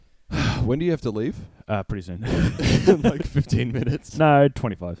When do you have to leave? Pretty soon. Like 15 minutes. No,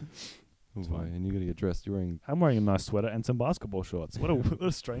 25. Oh, boy, and you got to get dressed. You're wearing. I'm wearing a nice sweater and some basketball shorts. What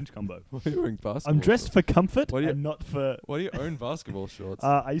a strange combo. Why are you wearing basketball? I'm dressed shorts? for comfort Why do you- and not for... Why do you own basketball shorts?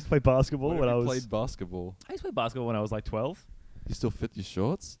 I used to play basketball When when I have was... you played basketball? I used to play basketball when I was like 12. You still fit your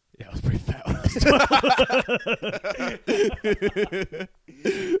shorts? Yeah, I was pretty fat when I was 12.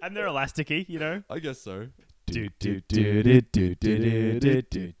 And they're elasticy, you know? I guess so.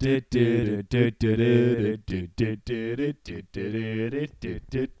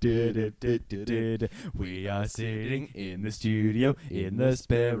 We are sitting in the studio in the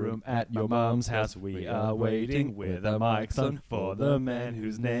spare room at your mom's house. We are waiting with our mics on for the man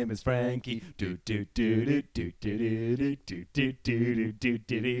whose name is Frankie.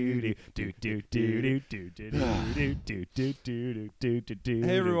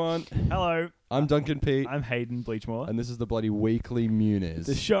 Hey everyone, Hello, I'm Duncan Pete, I'm Hayden Bleachmore. and this is the bloody Weekly Muniz.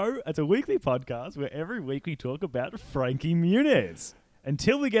 The show, it's a weekly podcast where every week we talk about Frankie Muniz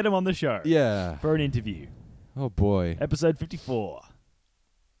until we get him on the show Yeah. for an interview. Oh boy. Episode 54.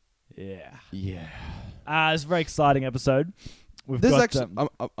 Yeah. Yeah. It's a very exciting episode. We've This got, actually,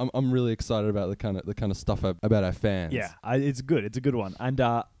 I'm really excited about the kind of stuff about our fans. yeah, it's good. It's a good one. And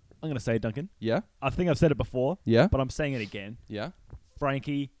I'm going to say, Duncan, Yeah. I think I've said it before, Yeah. but I'm saying it again. Yeah.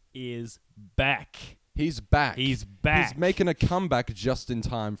 Frankie is back. He's back. He's back. He's making a comeback just in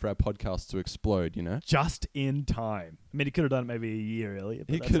time for our podcast to explode. You know. Just in time. I mean, he could have done it maybe a year earlier,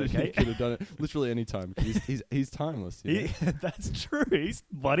 but He that's could okay. have done it literally any time. He's timeless. You know? That's true. He's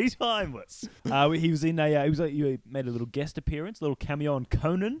bloody timeless. He was in a. He made a little guest appearance, a little cameo on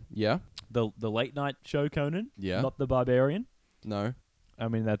Conan, Yeah. the late night show Conan. Yeah. Not the Barbarian. No. I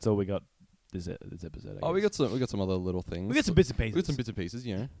mean, that's all we got this episode. I Oh, we guess. got some other little things. we got some bits and pieces. We got some bits and pieces.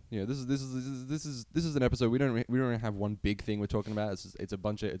 You know. Yeah. This is an episode. We don't have one big thing we're talking about. It's a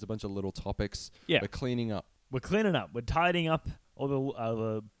bunch of little topics. Yeah. We're cleaning up We're cleaning up. We're tidying up all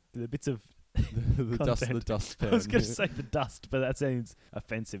the bits of. the Content. dustpan. I was going to say the dust, but that sounds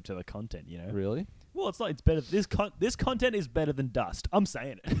offensive to the content. You know. Really? Well, it's like it's better. This content is better than dust. I'm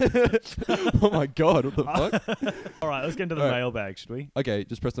saying it. Oh my god! What the fuck? All right, let's get into the All right. mailbag, should we? Okay,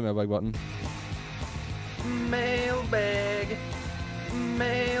 just press the mailbag button. Mailbag,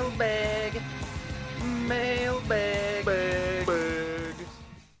 mailbag, mailbag, bag.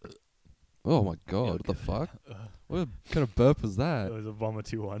 Oh my god! What the fuck? What kind of burp was That that? was a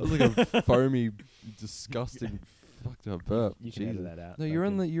vomity one. That was like a foamy, disgusting, fucked up burp. You can edit Jesus. that out. No, you're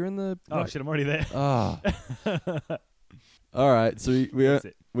in Duncan. the. You're in the. Oh shit! I'm already there. Ah. All right. So we That's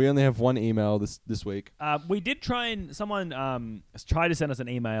it. we only have one email this week. We did try and someone tried to send us an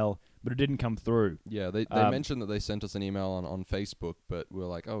email, but it didn't come through. Yeah, they mentioned that they sent us an email on Facebook, but we're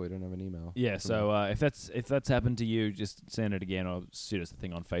like, oh, we don't have an email. Yeah, from so if that's happened to you, just send it again or shoot us a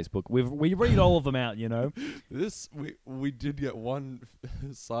thing on Facebook. We read all of them out, you know. we did get one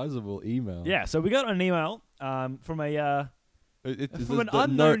sizable email. Yeah, so we got an email from a from an the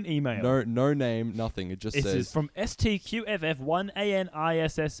unknown email. No name, nothing. It just This says is from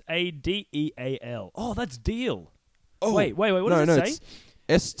STQFF1ANISSADEAL. Oh, that's deal. Oh, Wait, what no, does no, it say?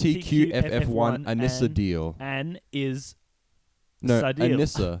 it's STQFF1 Anissa and- Deal. An is No, Sadil.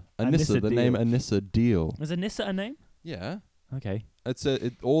 Anissa. Anissa The name Deal. Anissa Deal. Is Anissa a name? Yeah. Okay.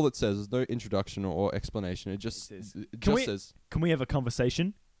 All it says is no introduction or explanation. It just says Can we have a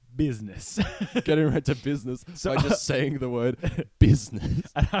conversation? Business. getting right to business So- by just saying the word business.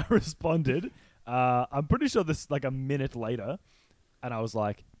 And I responded, I'm pretty sure this like a minute later, and I was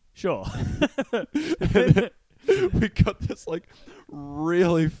like, sure. We got this like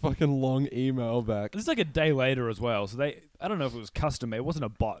really fucking long email back. This is like a day later as well, so I don't know if it was custom made. It wasn't a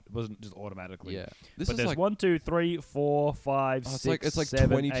bot. It wasn't just automatically. Yeah, this But is there's like 1, 2, 3, 4, 5, 6, it's like 7,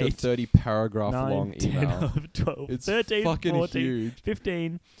 20 to 8, 30 paragraph 9, long 10, email. 11, 12, It's 13, fucking 14, huge.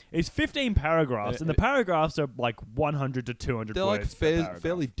 15. It's 15 paragraphs, and the paragraphs are like 100 to 200 They're like words per paragraph.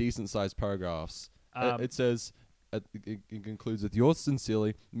 fairly decent sized paragraphs. Um, It says. It concludes with yours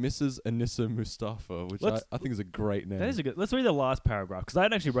sincerely, Mrs. Anissa Mustafa, which I think is a great name. That is a good. Let's read the last paragraph because I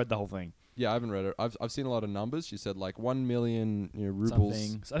hadn't actually read the whole thing. Yeah, I haven't read it. I've seen a lot of numbers. She said like 1 million rubles.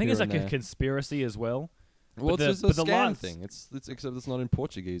 Something. So I think here it's like and a there. conspiracy as well. Well, but it's the- just a but the scam last- thing. It's except it's not in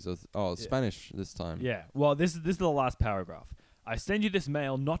Portuguese. It's Spanish this time. Yeah. Well, this is the last paragraph. I send you this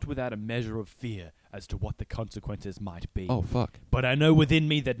mail not without a measure of fear as to what the consequences might be. Oh fuck. But I know within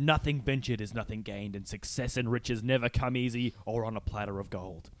me that nothing ventured is nothing gained, and success and riches never come easy or on a platter of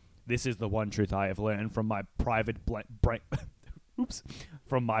gold. This is the one truth I have learned from my private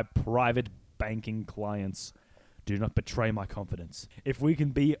from my private banking clients. Do not betray my confidence. If we can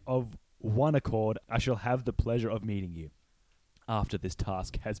be of one accord, I shall have the pleasure of meeting you. after this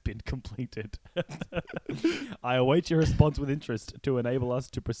task has been completed. I await your response with interest to enable us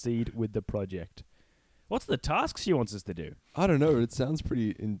to proceed with the project. What's the task she wants us to do? I don't know. It sounds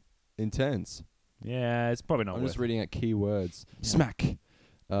pretty intense. Yeah, it's probably not I'm worth just it. reading out keywords. Yeah. Smack.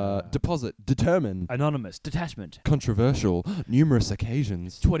 Deposit. Determine. Anonymous. Detachment. Controversial. Numerous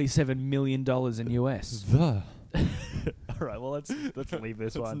occasions. $27 million in US. The. All right, well, let's leave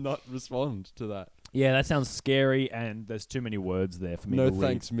this Let's one. not respond to that. Yeah, that sounds scary, and there's too many words there for me No to read.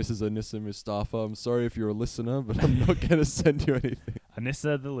 thanks, Mrs. Anissa Mustafa. I'm sorry if you're a listener, but I'm not going to send you anything.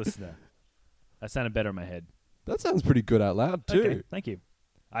 Anissa the listener. That sounded better in my head. That sounds pretty good out loud, too. Okay, thank you.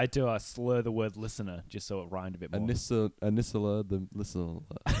 I had to slur the word listener just so it rhymed a bit more. Anissa the listener.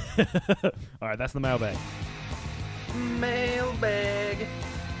 All right, that's the mailbag. Mailbag.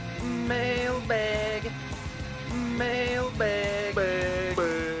 Mailbag. Mailbag.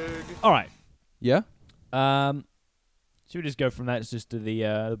 Bag. All right. Yeah? Should we just go from that just to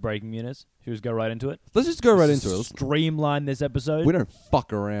the breaking news? Should we just go right into it? Let's just go right into it. Let's- Streamline this episode. We don't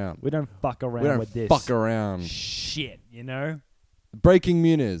fuck around. We don't fuck around We don't with this. fuck around. Shit, you know? Breaking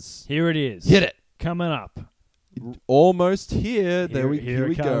Muniz. Here it is. Hit it. Coming up. Almost here. Here Here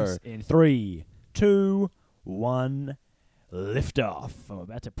we it go. comes in 3, 2, 1. Lift off. I'm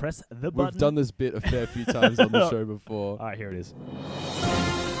about to press the button. We've done this bit a fair few times on the show before. All right, here it is.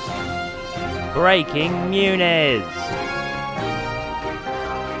 Breaking Muniz.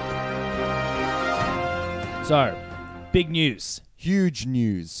 So, big news. Huge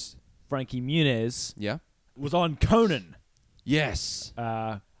news. Frankie Muniz Yeah? was on Conan. Yes.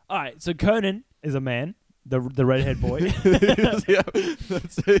 All right, so Conan is a man, the redhead boy. Yeah,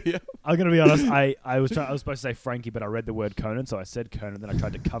 that's it, yeah. I'm gonna be honest. I was supposed to say Frankie, but I read the word Conan, so I said Conan. Then I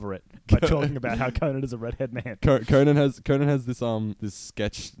tried to cover it by talking about how Conan is a redhead man. Conan has this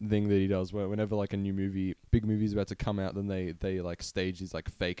sketch thing that he does where whenever like a new big movie is about to come out, then they like stage these like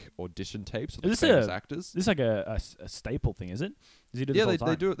fake audition tapes with Is like, this famous a- actors. This is like a staple thing, is it? Does he do this Yeah, all they the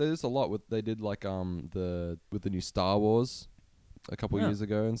time? do it. They do this a lot with. They did like with the new Star Wars a couple Yeah. years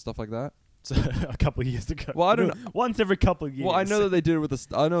ago and stuff like that. So, a couple of years ago. Well, I don't know. Once every couple of years. Well, I know that they did it with this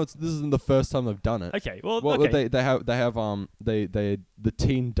isn't the first time they've done it. Okay. Well, Well, okay. they have the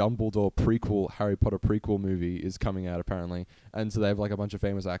Teen Dumbledore prequel, Harry Potter prequel movie is coming out apparently, and so they have like a bunch of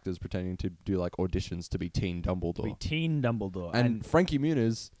famous actors pretending to do like auditions to be Teen Dumbledore. Be Teen Dumbledore, And Frankie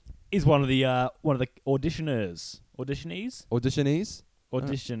Muniz is one of the auditionees, auditionees.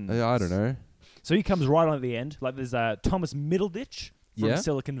 auditionees. I don't know. So he comes right on at the end. Like there's Thomas Middleditch from Yeah.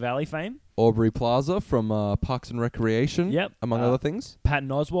 Silicon Valley fame. Aubrey Plaza from Parks and Recreation. Yep. Among other things. Patton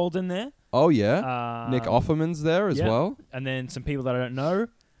Oswalt's in there. Oh yeah. Nick Offerman's there as yeah. well. And then some people that I don't know.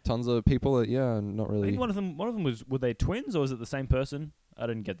 Tons of people that not I really. think one of them were they twins or was it the same person? I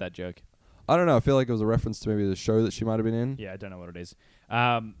didn't get that joke. I don't know. I feel like it was a reference to maybe the show that she might have been in. Yeah, I don't know what it is.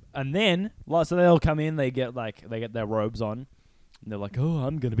 And then so they all come in. They get their robes on. And they're like, "Oh,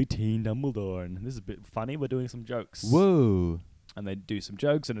 I'm gonna be Teen Dumbledore," and this is a bit funny. We're doing some jokes. Whoa. And they do some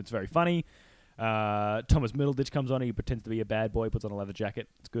jokes, and it's very funny. Thomas Middleditch comes on. He pretends to be a bad boy, puts on a leather jacket.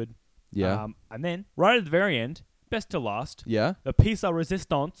 It's good. Yeah. And then, right at the very end, best to last, Yeah. the piece de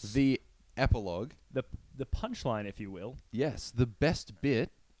resistance, The epilogue. the punchline, if you will, Yes, the best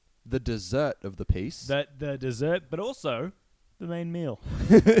bit, the dessert of the piece. the dessert, but also the main meal.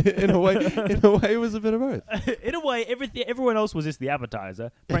 in a way, it was a bit of both. In a way, everyone else was just the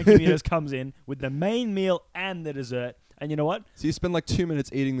appetizer. Frankie Muniz comes in with the main meal and the dessert. And you know what? So you spend like 2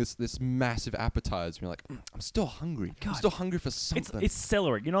 minutes eating this massive appetizer, and you're like, I'm still hungry. I'm God. still hungry for something. It's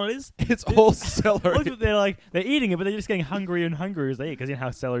celery. You know what it is? It's all celery. They're eating it, but they're just getting hungrier and hungrier as they eat. Because you know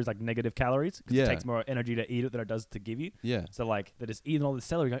how celery is like negative calories? 'Cause Yeah. it takes more energy to eat it than it does to give you. Yeah. So like they're just eating all this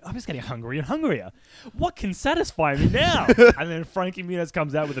celery, going, I'm just getting hungrier and hungrier. What can satisfy me now? And then Frankie Muniz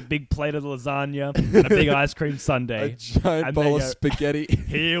comes out with a big plate of lasagna and a big ice cream A sundae. giant And bowl they of go- spaghetti.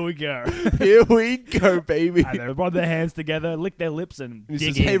 Here we go. Here we go, baby. And they rub their hands together, lick their lips, and And he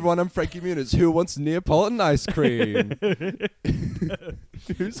dig says, "Hey in. everyone, I'm Frankie Muniz. Who wants Neapolitan ice cream?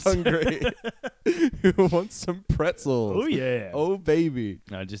 Who's hungry? Who wants some pretzels? Oh yeah. Oh baby."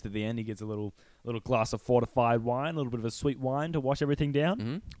 No, just at the end, he gets a little glass of fortified wine, a little bit of a sweet wine to wash everything down.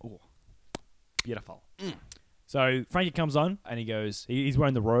 Mm-hmm. Oh, beautiful. So Frankie comes on and he goes, he's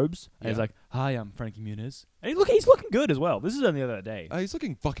wearing the robes, and he's Yeah. like, "Hi, I'm Frankie Muniz," and he's looking good as well. This is only the other day. He's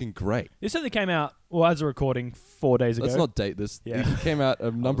looking fucking great. This only came out as a recording 4 days ago. Let's not date this. Yeah. It came out a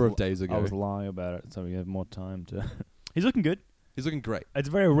number of days ago. I was lying about it, so we have more time to. He's looking good. He's looking great. It's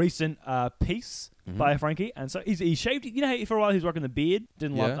a very recent piece Mhm. by Frankie, and so he shaved. You know, for a while he was rocking the beard. I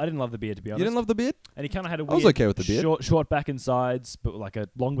didn't love the beard, to be honest. You didn't love the beard? And he kind of had a I weird was okay with the beard. short back and sides, but like a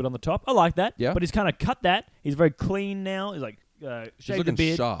long bit on the top. I like that. Yeah. But he's kind of cut that. He's very clean now. He's like shaved He's the looking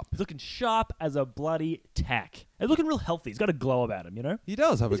beard. sharp. He's looking sharp as a bloody tack. He's looking real healthy. He's got a glow about him, you know? He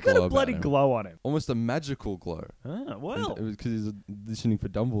does have He's a glow got a bloody about him. glow on him. Almost a magical glow. Ah, well. It was because he's auditioning for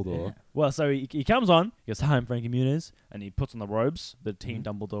Dumbledore. Yeah. Well, so he comes on, he goes, "Hi, I'm Frankie Muniz," and he puts on the robes, the Team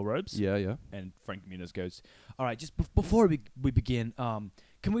Dumbledore robes. Yeah, yeah. And Frankie Muniz goes, "All right, just before we begin,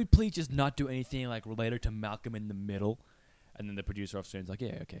 can we please just not do anything like related to Malcolm in the Middle?" And then the producer off screen's like,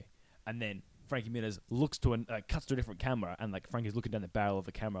 "Yeah, okay." And then Frankie Muniz looks to cuts to a different camera, and like Frankie's looking down the barrel of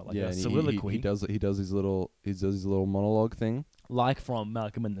the camera like yeah, a and soliloquy, he does his little monologue thing. like from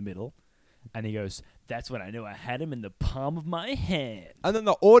Malcolm in the Middle. And he goes, "That's when I knew I had him in the palm of my hand." And then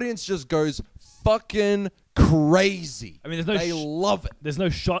the audience just goes fucking crazy. I mean, they love it. There's no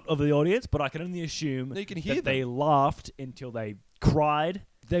shot of the audience, but I can only assume No, you can hear that they laughed until they cried.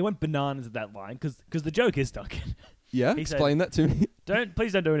 They went bananas at that line because the joke is, Duncan, Yeah, He said- explain that to me.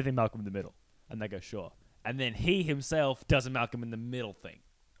 please don't do anything Malcolm in the Middle. And they go, "Sure." And then he himself does a Malcolm in the Middle thing.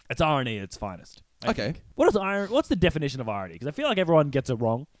 It's irony at its finest. I Okay. think. What's the definition of irony? Because I feel like everyone gets it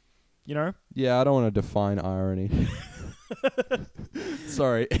wrong. You know? Yeah, I don't want to define irony.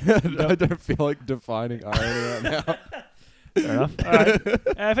 Sorry, I don't feel like defining irony right now. Fair enough. All right.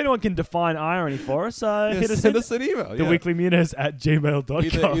 If anyone can define irony for us, hit us Send in. us an email. The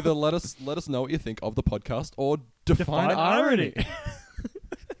weeklymuniz@gmail.com. Either let us know what you think of the podcast or define irony.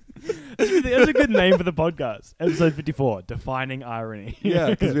 That's a good name for the podcast. Episode 54, Defining Irony. Yeah,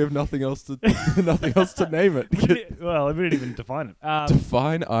 because we have nothing else to name it. We didn't even define it.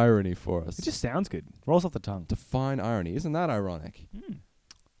 Define irony for us. It just sounds good. Rolls off the tongue. Define irony. Isn't that ironic?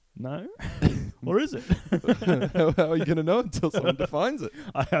 No? Or is it? How are you going to know until someone defines it?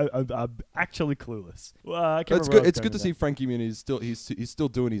 I'm actually clueless. I can't It's remember where I good. was It's going good to with see that. Frankie Muniz he's still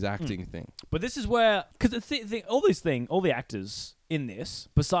doing his acting thing. But this is where, because all the actors in this,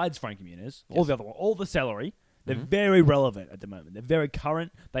 besides Frankie Muniz, all Yes. the other one, all the celery, they're Mhm. very relevant at the moment. They're very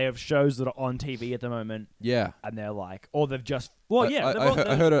current. They have shows that are on TV at the moment, Yeah. and they're like, or they've just, well, yeah.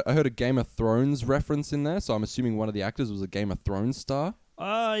 I heard a Game of Thrones reference in there, so I'm assuming one of the actors was a Game of Thrones star.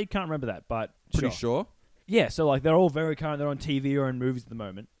 I can't remember that, but Pretty sure. sure. Yeah, so like they're all very current. They're on TV or in movies at the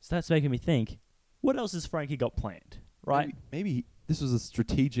moment. So that's making me think, what else has Frankie got planned? Right? Maybe this was a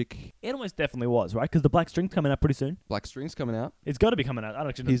strategic. It almost definitely was, right? Because the Black String's coming out pretty soon. Black String's coming out. It's got to be coming out. I don't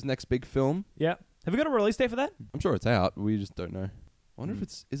actually know. His next big film. Yeah. Have we got a release date for that? I'm sure it's out. We just don't know. I wonder if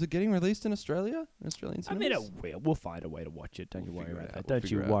is it getting released in Australia? In Australian I cinemas? mean, we'll find a way to watch it. Don't you worry figure about it that. out. We'll Don't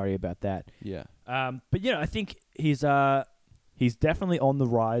you figure it out. worry about that. Yeah. But I think he's definitely on the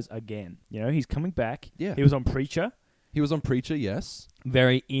rise again. You know, he's coming back. Yeah. He was on Preacher. He was on Preacher, yes.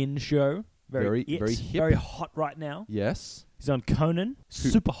 Very in show. Very Very hip. Very hot right now. Yes. He's on Conan.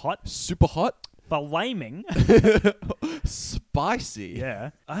 Super hot. Super hot. Flaming. Spicy.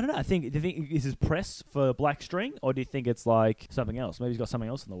 Yeah. I don't know. Do you think is his press for Black String, or do you think it's like something else? Maybe he's got something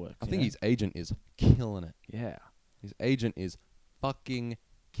else in the works. I you think know? his agent is killing it. Yeah. His agent is fucking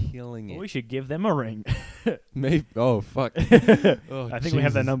killing Well, it. we should give them a ring. Maybe. Oh, fuck. Oh, I think we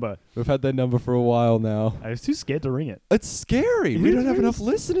have their Jesus. number. We've had their number for a while now. I was too scared to ring it. It's scary. It We is don't have very enough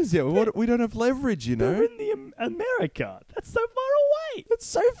listeners yet. We don't have leverage, you They're know? in the America. That's so far away. It's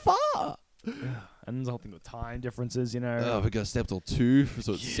so far. And there's the whole thing with time differences, you know. Oh, we got to step till 2,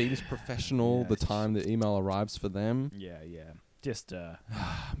 so it seems professional the Yeah. time the email arrives for them. Yeah. Just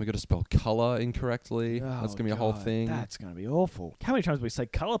We got to spell color incorrectly. That's gonna be a whole God, thing. That's gonna be awful. How many times do we say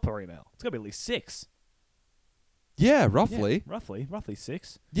color per email? It's gonna be at least 6. Yeah, roughly. Yeah, roughly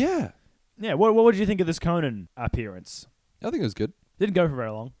 6. Yeah. Yeah. What did you think of this Conan appearance? I think it was good. Didn't go for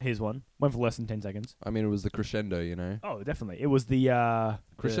very long. Here's one. Went for less than 10 seconds. I mean, it was the crescendo, you know. Oh, definitely. It was the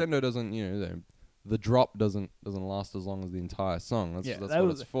Crescendo doesn't, you know, the drop doesn't last as long as the entire song. That's that what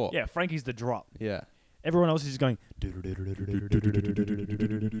was- it's for. Yeah, Frankie's the drop. Yeah. Everyone else is just going.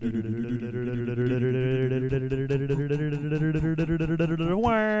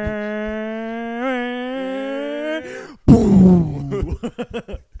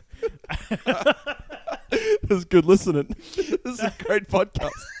 That's good listening. This is a great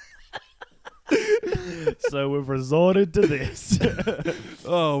podcast. So we've resorted to this.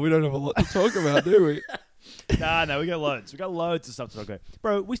 Oh, we don't have a lot to talk about, do we? No, we got loads. We got loads of stuff to talk about.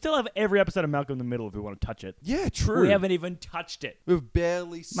 Bro, we still have every episode of Malcolm in the Middle if we want to touch it. Yeah, true. We haven't even touched it. We've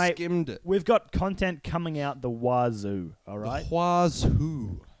barely Mate, skimmed it. We've got content coming out the wazoo, all right? The was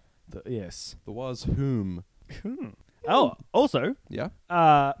who. Yes. The was whom. Oh, also, Yeah.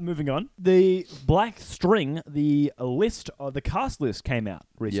 moving on, the Black String, the cast list came out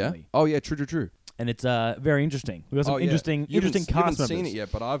Yeah. recently. Oh, yeah. True. And it's very interesting. We've got some Oh, yeah. interesting You cast haven't members. seen it yet,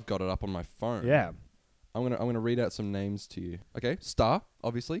 but I've got it up on my phone. Yeah. I'm gonna read out some names to you. Okay, star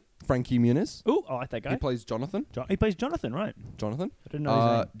obviously Frankie Muniz. Ooh, I like that guy. He plays Jonathan. He plays Jonathan, right? Jonathan. I didn't know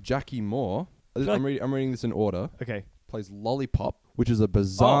his name. Jackie Moore. feel I'm reading this in order. Okay. Plays Lollipop, which is a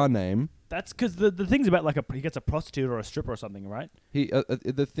bizarre name. That's because the thing's about like he gets a prostitute or a stripper or something, right? He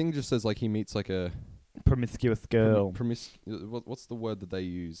the thing just says like he meets like a Promiscuous girl. what's the word that they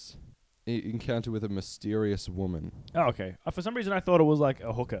use? Encounter with a mysterious woman. Oh, okay. For some reason, I thought it was like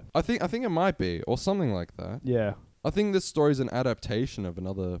a hooker. I think it might be or something like that. Yeah. I think this story is an adaptation of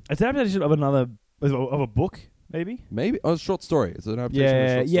another. It's an adaptation of of a book, maybe. Maybe a short story. It's an adaptation of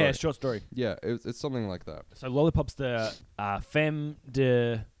a short story. Yeah, short story. Yeah, it's something like that. So Lollipop's the femme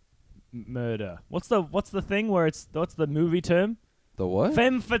de murder. What's the thing where what's the movie term? The what?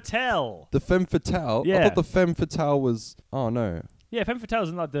 Femme fatale. The femme fatale. Yeah. I thought the femme fatale was. Oh no. Yeah, femme fatale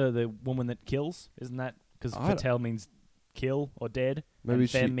isn't that the woman that kills? Isn't that because fatale means kill or dead? Maybe and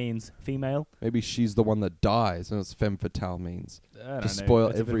femme means female. Maybe she's the one that dies, and it's femme fatale means. I don't To know. spoil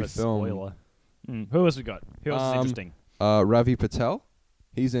It's a bit every of a film. spoiler. Who else we got? Who else is interesting? Ravi Patel.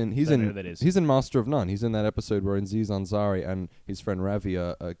 He's Don't know who that is. in Master of None. He's in that episode where Aziz Ansari and his friend Ravi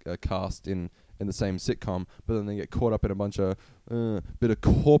are cast in the same sitcom, but then they get caught up in a bunch of bit of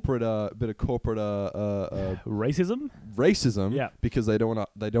corporate Racism. racism. Yeah. Because they don't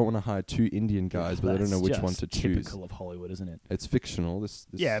want to hire two Indian guys, but they don't know which one to choose. Typical of Hollywood, isn't it? It's fictional. This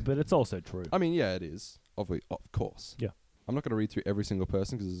Yeah, but it's also true. I mean, yeah, it is. Of course. Yeah. I'm not going to read through every single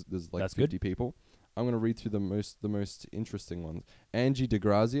person because there's like That's 50 people. I'm going to read through the most interesting ones. Angie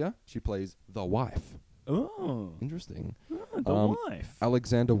DeGrazia, she plays the wife. Oh, Interesting. the wife.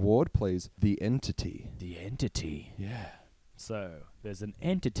 Alexander Ward plays the entity. The entity. Yeah. So there's an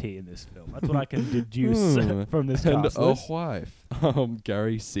entity in this film. That's what I can deduce from this And cast a list. wife.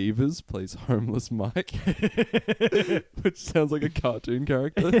 Gary Severs plays Homeless Mike, which sounds like a cartoon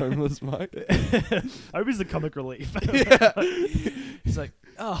character. Homeless Mike. I hope he's the comic relief. Yeah. He's like,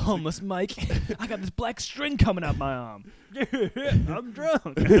 oh, homeless Mike, I got this black string coming out my arm. I'm drunk.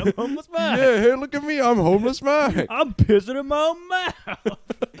 I'm homeless Mike. Yeah, hey, look at me. I'm Homeless Mike. I'm pissing in my own mouth.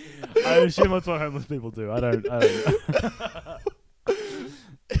 I assume that's what homeless people do. I don't know.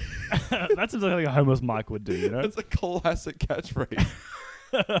 That seems like a homeless Mike would do, you know? It's a classic catchphrase.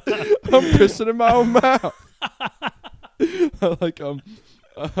 I'm pissing in my own mouth. Like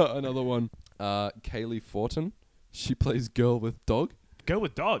another one. Kaylee Fortin. She plays Girl with Dog. Go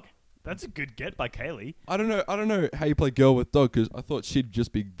with dog. That's a good get by Kaylee. I don't know how you play Girl with Dog because I thought she'd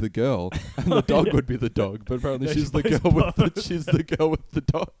just be the girl and the dog would be the dog, but apparently No, she's she the plays girl with both. she's the girl with the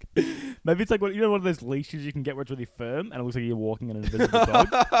dog. Maybe it's like one of those leashes you can get where it's really firm and it looks like you're walking an invisible dog.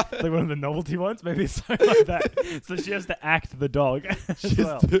 It's like one of the novelty ones. Maybe it's something like that. So she has to act the dog as She's,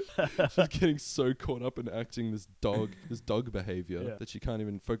 well. she's getting so caught up in acting this dog behavior Yeah. that she can't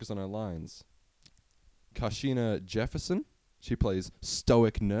even focus on her lines. Kashina Jefferson. She plays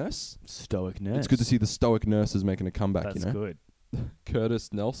Stoic Nurse. Stoic nurse. It's good to see the Stoic Nurses making a comeback, That's you know. good.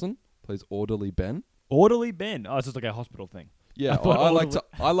 Curtis Nelson plays Orderly Ben. Orderly Ben. Oh, it's just like a hospital thing. Yeah, thought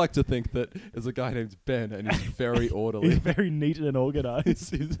I like to think that there's a guy named Ben and he's very He's orderly. very neat and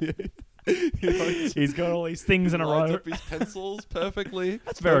organized. He He's got all these things in a lines row. up his pencils perfectly.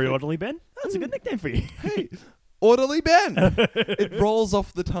 That's very Perfect. orderly, Ben. That's a good nickname for you. Hey, Orderly Ben. It rolls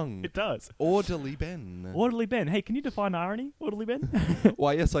off the tongue. It does. Orderly Ben. Orderly Ben. Hey, can you define irony, Orderly Ben?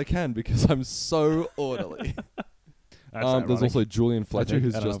 Why, yes, I can because I'm so orderly. That's There's ironic. also Julian Fletcher, think-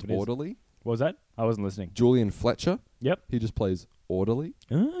 who's I don't know just if it is. orderly. What was that? I wasn't listening. Julian Fletcher. Yep. He just plays orderly.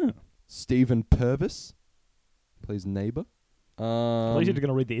 Ah. Stephen Purvis plays neighbor. At least you're going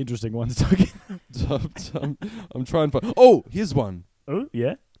to read the interesting ones, Doug. I'm trying to find. Oh, here's one. Oh,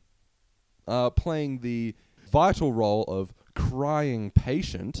 yeah? Playing the vital role of crying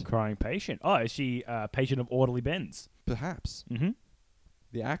patient, Crying patient. Oh, is she a patient of Orderly Ben's? perhaps. Mm-hmm.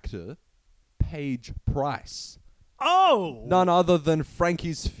 The actor, Paige Price. Oh! None other than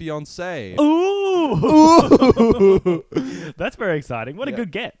Frankie's fiancée. Ooh! That's very exciting. What a Yeah.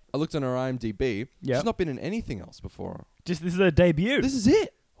 good get. I looked on her IMDb. Yep. She's not been in anything else before. This is a debut. This is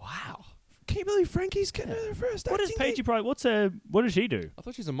it. wow. Can you believe Frankie's getting her first What is acting Paige gig? Price? What does she do? I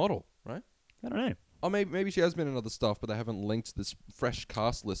thought she's a model, right? I don't know. Or maybe she has been in other stuff, but they haven't linked this fresh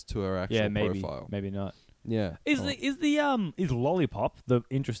cast list to her actual profile. Maybe not. Yeah. Is Lollipop the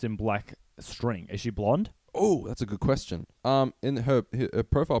interest in black string? Is she blonde? Oh, that's a good question. In her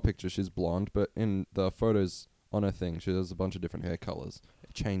profile picture, she's blonde, but in the photos on her thing, she has a bunch of different hair colors.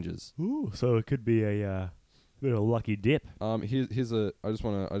 It changes. Ooh, so it could be a bit of a lucky dip. Here's a. I just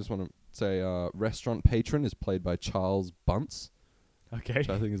want to say, restaurant patron is played by Charles Bunce, Okay. which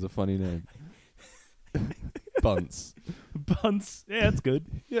I think is a funny name. Bunce. Bunce. Yeah, that's good.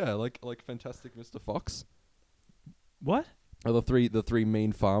 Yeah, like Fantastic Mr. Fox. What? Are the three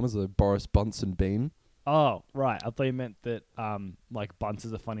mean farmers are Boris, Bunce, and Bean. Oh, right. I thought you meant that like Bunce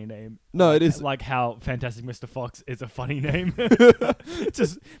is a funny name. No, it is. Like how Fantastic Mr. Fox is a funny name.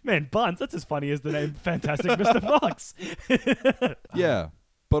 Just man, Bunce, that's as funny as the name Fantastic Mr. Fox. Yeah,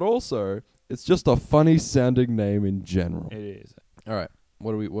 but also it's just a funny sounding name in general. It is. All right,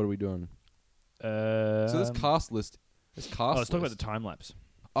 what are we doing? So this cast list. This cast. let's talk about list. the time lapse.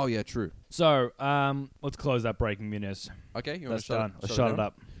 Oh yeah, true. So, let's close that breaking Muniz. Okay, you want That's to shut done. it? Let's shut it down?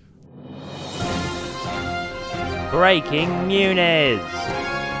 up. Breaking Muniz.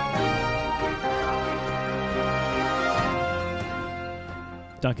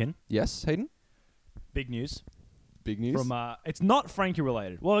 Duncan, Yes, Hayden. big news. Big news. From it's not Frankie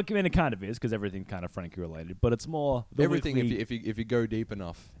related. Well, I mean, it kind of is because everything's kind of Frankie related, but it's more the everything. weekly- If you go deep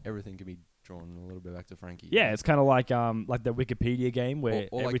enough, everything can be drawn a little bit back to Frankie. Yeah, it's kind of like the Wikipedia game where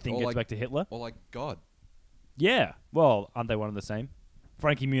Or like- everything or gets like- back to Hitler. Or like God. Yeah. Well, aren't they one and the same?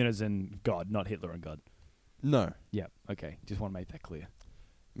 Frankie Muniz and God, not Hitler and God. No, Yeah. Okay. Just want to make that clear.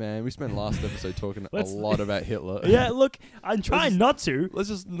 man. We spent last episode talking a Let's- lot about Hitler. Yeah. Look, I'm trying not to. Let's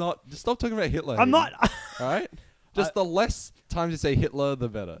just stop talking about Hitler. I'm Hayden, not. All right. Just the less times you say Hitler, the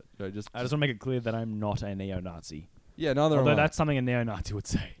better. You know, I just want to make it clear that I'm not a neo-Nazi. yeah. Neither am Although I. that's something a neo-Nazi would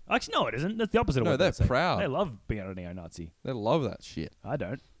say. Actually, no, it isn't. That's the opposite of No, what they're they'd say. proud. They love being a neo-Nazi. They love that shit. I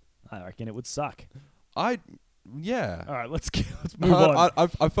don't. I reckon it would suck. Yeah. All right, let's move on.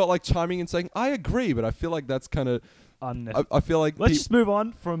 I felt like chiming in saying I agree, but I feel like that's kind of. I feel like Let's just move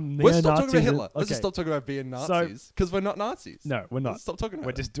on from let's neo-Nazis. stop talking about Hitler. and- Let's just okay. stop talking about being So- Nazis because we're not Nazis. No, we're not. Let's stop talking about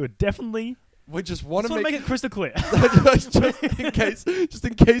We're it. just definitely. We just want Just to want to make make it crystal clear. just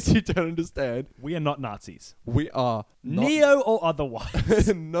in case you don't understand, We are not Nazis. we are not Neo or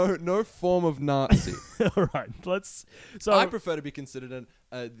otherwise. no form of Nazi. All right, let's. So I prefer to be considered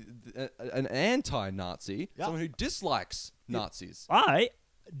an anti-Nazi, Yeah. someone who dislikes Nazis. I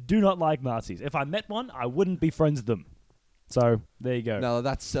do not like Nazis. If I met one, I wouldn't be friends with them. So there you go. Now that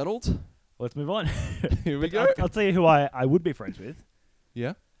that's settled, Let's move on. here we go. I'll tell you who I would be friends with.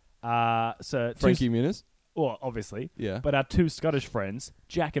 Yeah, So Frankie Muniz. well, obviously, Yeah. but our two Scottish friends,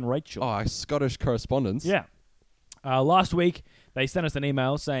 Jack and Rachel. Oh, Scottish correspondence. Yeah. Last week, they sent us an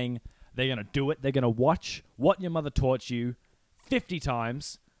email saying they're going to do it. They're going to watch What Your Mother Taught You 50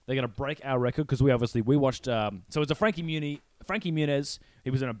 times. They're going to break our record because we watched. So it's a Frankie Muniz. He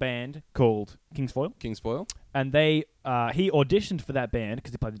was in a band called Kingsfoil, Kingsfoil. and he auditioned for that band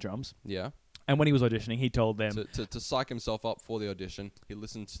because he played the drums. Yeah. And when he was auditioning, he told them, To psych himself up for the audition, he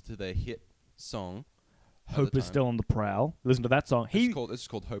listened to their hit song. at "Hope the is time. still on the prowl." Listen to that song. It's just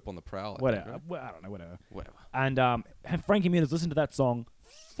called Hope on the Prowl. I think, Whatever. right? Well, I don't know. Whatever. Whatever. And Frankie Muniz listened to that song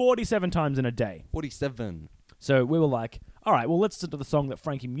 47 times in a day. 47. So we were like, all right, well, let's listen to the song that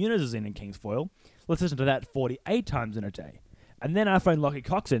Frankie Muniz is in Kingsfoil. Let's listen to that 48 times in a day. And then our friend Lockie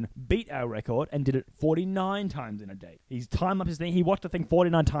Coxon beat our record and did it 49 times in a day. He's time up his thing. He watched the thing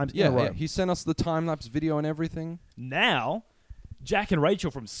 49 times in a row. Yeah. He sent us the time-lapse video and everything. Now, Jack and Rachel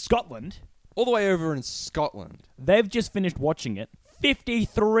from Scotland, All the way over in Scotland. they've just finished watching it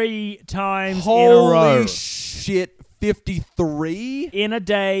 53 times Holy in a row. shit, 53? In a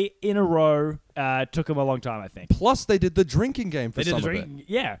day, in a row. Took them a long time, I think. Plus they did the drinking game for They did some the of it. drink,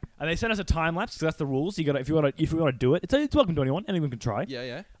 yeah, and they sent us a time lapse because that's the rules. You got if you want to do it. It's welcome to anyone. Anyone can try.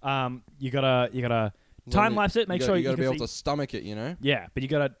 Yeah, yeah. You gotta time lapse it. Make sure you you gotta can be able see. to stomach it, you know? Yeah, but you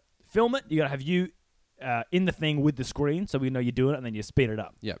gotta film it. You gotta have you in the thing with the screen so we know you're doing it, and then you speed it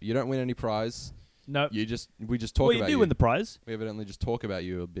up. Yeah, you don't win any prize. No, We just talk well, you about do you. win the prize. We evidently just talk about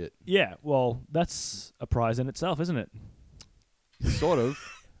you a bit. Yeah, well, that's a prize in itself, isn't it? Sort of.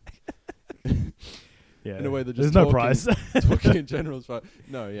 Yeah, In a way that there's just no talking- prize. Talking in general is fine.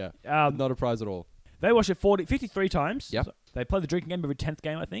 No, yeah. Not a prize at all. They watched it 53 times. Yep. So they played the drinking game every 10th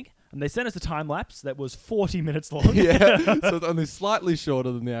game, I think, and they sent us a time lapse that was 40 minutes long. Yeah, so it's only slightly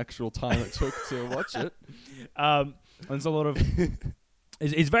shorter than the actual time it took to watch it. And there's a lot of.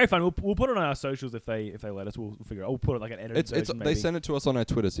 It's very fun. We'll put it on our socials if they let us. We'll figure it out. We'll put it like an edited version, They maybe. send it to us on our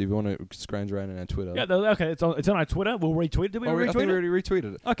Twitter, so if you want to scrounge around in our Twitter. Yeah, okay. It's on our Twitter. We'll retweet it. Did we I retweet think we it? already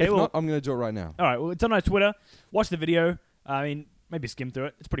retweeted it. Okay, If well- not, I'm going to do it right now. All right. Well, it's on our Twitter. Watch the video. I mean, maybe skim through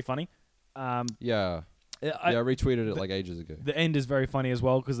it. It's pretty funny. Yeah. I retweeted it like ages ago. The end is very funny as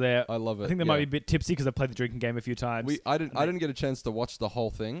well because I love it. I think they might be a bit tipsy because I played the drinking game a few times. I didn't get a chance to watch the whole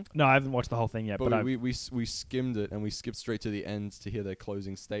thing. No, I haven't watched the whole thing yet. But we skimmed it and we skipped straight to the end to hear their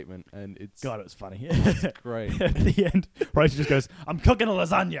closing statement, and it's God, it was funny. great. At the end, Rachel just goes, "I'm cooking a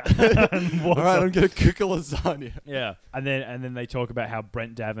lasagna." And All walks right, off. I'm gonna cook a lasagna. Yeah, and then they talk about how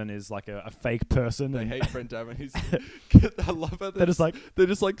Brent Davin is like a fake person. They and hate Brent Davin. I love how they're just like, they're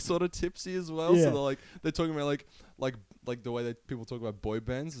just like sort of tipsy as well. Yeah. So they're talking about like the way that people talk about boy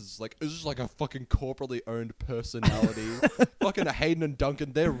bands is like it's just like a fucking corporately owned personality. Fucking Hayden and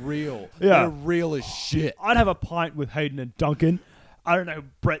Duncan, they're real. Yeah. They're real as shit. I'd have a pint with Hayden and Duncan. I don't know who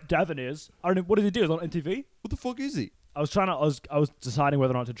Brett Davin is. I don't know what does he do? Is it on MTV? What the fuck is he? I was deciding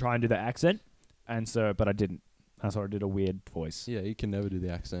whether or not to try and do the accent, but I didn't. I sort of did a weird voice. Yeah, you can never do the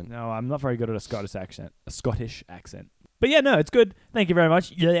accent. No, I'm not very good at a Scottish accent. But yeah, no, it's good. Thank you very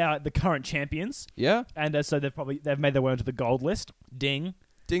much. They are the current champions, Yeah? and so they've made their way onto the gold list. Ding.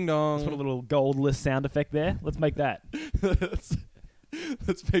 Ding Let's put a dong. little gold list sound effect there. Let's make that.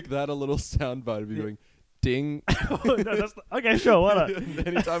 Let's make that a little soundbite of you going ding. Okay, sure. Why not?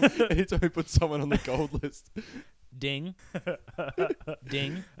 anytime we put someone on the gold list. Ding.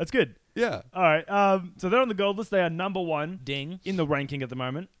 Ding. That's good. Yeah. All right. So they're on the gold list. They are number 1. Ding. In the ranking at the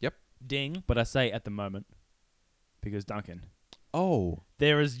moment. Yep. Ding. But I say at the moment because Duncan. Oh.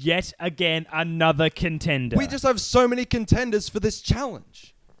 There is yet again another contender. We just have so many contenders for this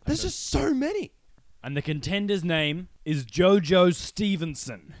challenge. There's just so many. And the contender's name is Jojo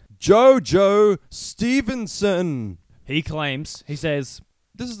Stevenson. Jojo Stevenson. He says,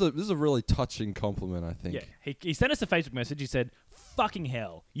 This is a really touching compliment, I think. yeah, he sent us a Facebook message. He said, "Fucking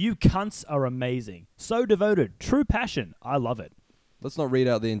hell, you cunts are amazing. So devoted, true passion. I love it." Let's not read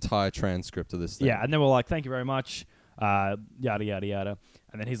out the entire transcript of this thing. Yeah, and then we're like, "Thank you very much." Yada yada yada.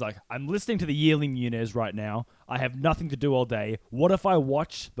 And then he's like, "I'm listening to the Yearly Muniz right now. I have nothing to do all day. What if I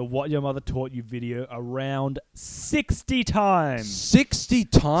watch the What Your Mother Taught You video around 60 times? 60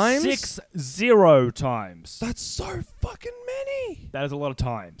 times? 60 times. That's so fucking many. That is a lot of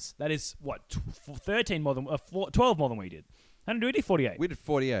times. That is what 13 more than 12 more than we did. How did we do? 48. We did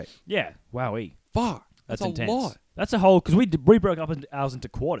 48. Yeah. Wowee. Fuck. That's a intense. lot. That's a whole because we broke up ours into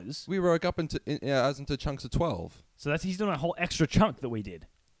quarters. We broke up into chunks of 12. So he's doing a whole extra chunk that we did.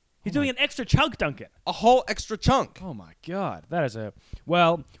 He's Oh doing an extra chunk, Duncan. A whole extra chunk. Oh my god, that is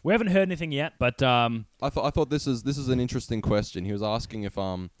well. We haven't heard anything yet, but I thought this is an interesting question. He was asking if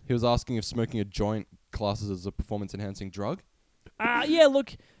smoking a joint classes as a performance enhancing drug. yeah.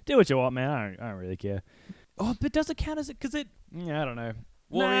 Look, do what you want, man. I don't really care. Oh, but does it count as it? Because it. Yeah, I don't know.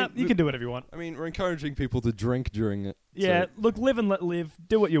 Well, nah, I mean, you can do whatever you want. I mean, we're encouraging people to drink during it. Yeah, So look, live and let live.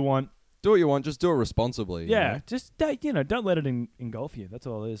 Do what you want. do what you want. Just do it responsibly. you Yeah, know? just don't let it engulf you. That's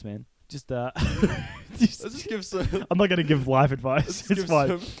all it is, man. Just Let's just give some. I'm not gonna give life advice. Let's It's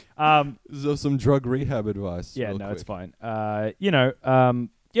give fine. some drug rehab advice. Yeah, real no, it's quick. fine.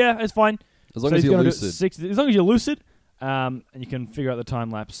 Yeah, it's fine. As long So as he's you're gonna do lucid. as long as you're lucid, and you can figure out the time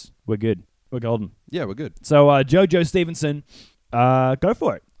lapse, we're good. We're golden. Yeah, we're good. So Jojo Stevenson, go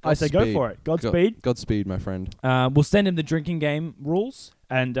for it. I say go Godspeed. for it. Godspeed. Godspeed, my friend. We'll send him the drinking game rules,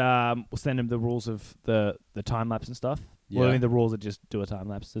 and we'll send him the rules of the time lapse and stuff. Well, I Yeah. mean, the rules are just do a time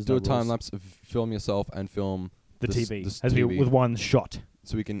lapse. There's Do no a time rules. lapse, film yourself, and film The this- TV this has to be TV. with one shot.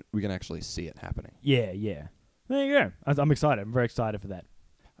 so we can actually see it happening. Yeah. There you go. I'm excited. I'm very excited for that.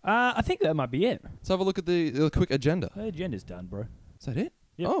 I think that might be it. Let's have a look at the quick agenda. The agenda's done, bro. Is that it?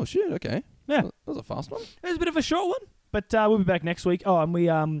 Yep. Oh shit. Okay. Yeah. That was a fast one. It was a bit of a short one, but we'll be back next week. Oh, and we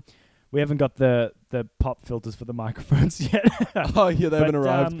haven't got the pop filters for the microphones yet. Oh yeah, they haven't But,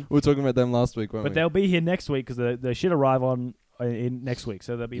 arrived. We were talking about them last week, weren't But we? they'll be here next week because they should arrive in next week.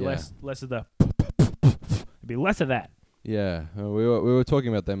 So there'll be Yeah. less of the. There'll be less of that. Yeah, we were talking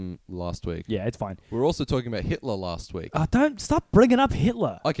about them last week. Yeah, it's fine. We were also talking about Hitler last week. Don't stop bringing up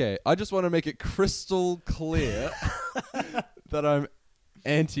Hitler. Okay, I just want to make it crystal clear that I'm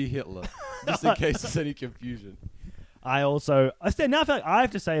anti-Hitler, just in case there's any confusion. I now feel like I have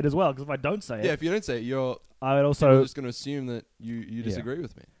to say it as well because if I don't say Yeah, it, if you don't say it, you're I would people also are just going to assume that you disagree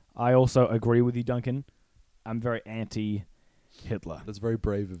with me. I also agree with you, Duncan. I'm very anti-Hitler. That's very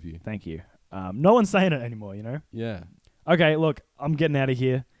brave of you. Thank you. No one's saying it anymore, you know. Yeah. Okay, look, I'm getting out of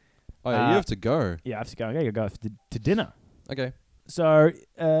here. Oh, yeah, you have to go. Yeah, I have to go. I gotta go to dinner. Okay. So,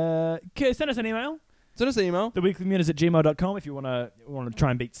 send us an email. Send us an email. theweeklymunis@gmail.com if you want to try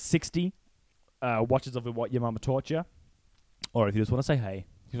and beat 60 watches of What Your Mama Taught You. Or if you just want to say hey.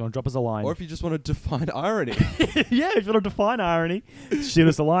 If you want to drop us a line. Or if you just want to define irony. yeah, if you want to define irony, shoot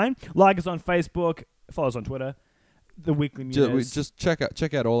us a line. Like us on Facebook. Follow us on Twitter. the weekly Muniz. Just check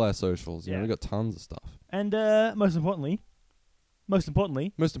out all our socials. You know, Yeah. we got tons of stuff. And most importantly, Most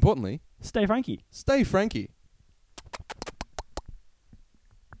importantly, stay Frankie. stay Frankie.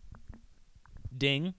 Ding.